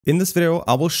In this video,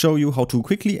 I will show you how to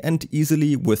quickly and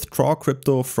easily withdraw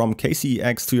crypto from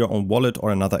KCEX to your own wallet or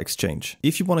another exchange.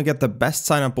 If you want to get the best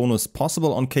sign-up bonus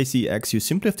possible on KCEX, you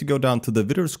simply have to go down to the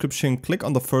video description, click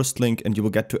on the first link, and you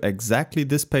will get to exactly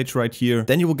this page right here.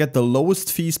 Then you will get the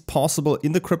lowest fees possible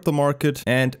in the crypto market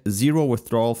and 0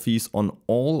 withdrawal fees on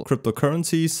all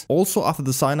cryptocurrencies. Also, after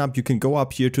the sign-up, you can go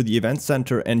up here to the event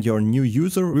center and your new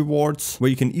user rewards, where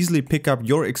you can easily pick up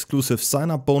your exclusive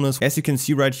sign-up bonus. As you can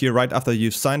see right here, right after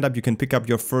you've signed up, you can pick up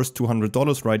your first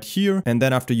 $200 right here, and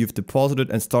then after you've deposited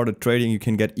and started trading, you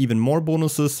can get even more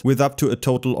bonuses with up to a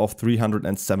total of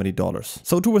 $370.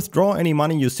 So to withdraw any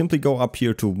money, you simply go up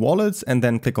here to wallets and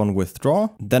then click on withdraw.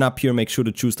 Then up here, make sure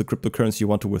to choose the cryptocurrency you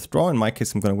want to withdraw. In my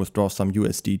case, I'm going to withdraw some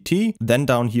USDT. Then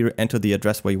down here, enter the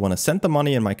address where you want to send the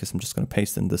money. In my case, I'm just going to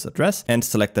paste in this address and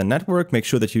select the network. Make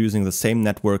sure that you're using the same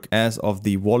network as of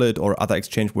the wallet or other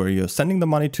exchange where you're sending the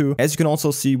money to. As you can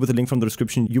also see with the link from the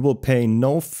description, you will pay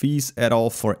no fees at all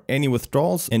for any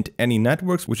withdrawals and any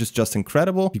networks, which is just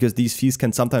incredible because these fees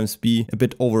can sometimes be a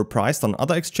bit overpriced on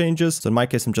other exchanges. So in my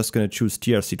case, I'm just going to choose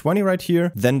TRC20 right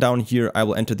here. Then down here, I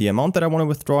will enter the amount that I want to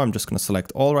withdraw. I'm just going to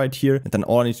select all right here. And then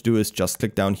all I need to do is just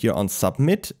click down here on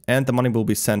submit, and the money will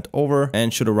be sent over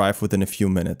and should arrive within a few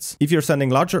minutes. If you're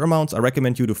sending larger amounts, I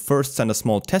recommend you to first send a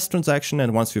small test transaction,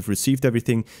 and once you've received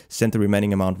everything, send the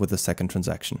remaining amount with the second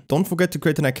transaction. Don't forget to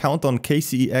create an account on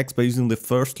KCEX by using the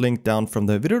first link down from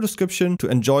the video description to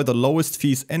enjoy the lowest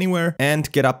fees anywhere and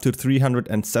get up to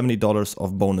 $370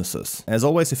 of bonuses. As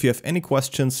always, if you have any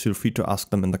questions, feel free to ask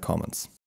them in the comments.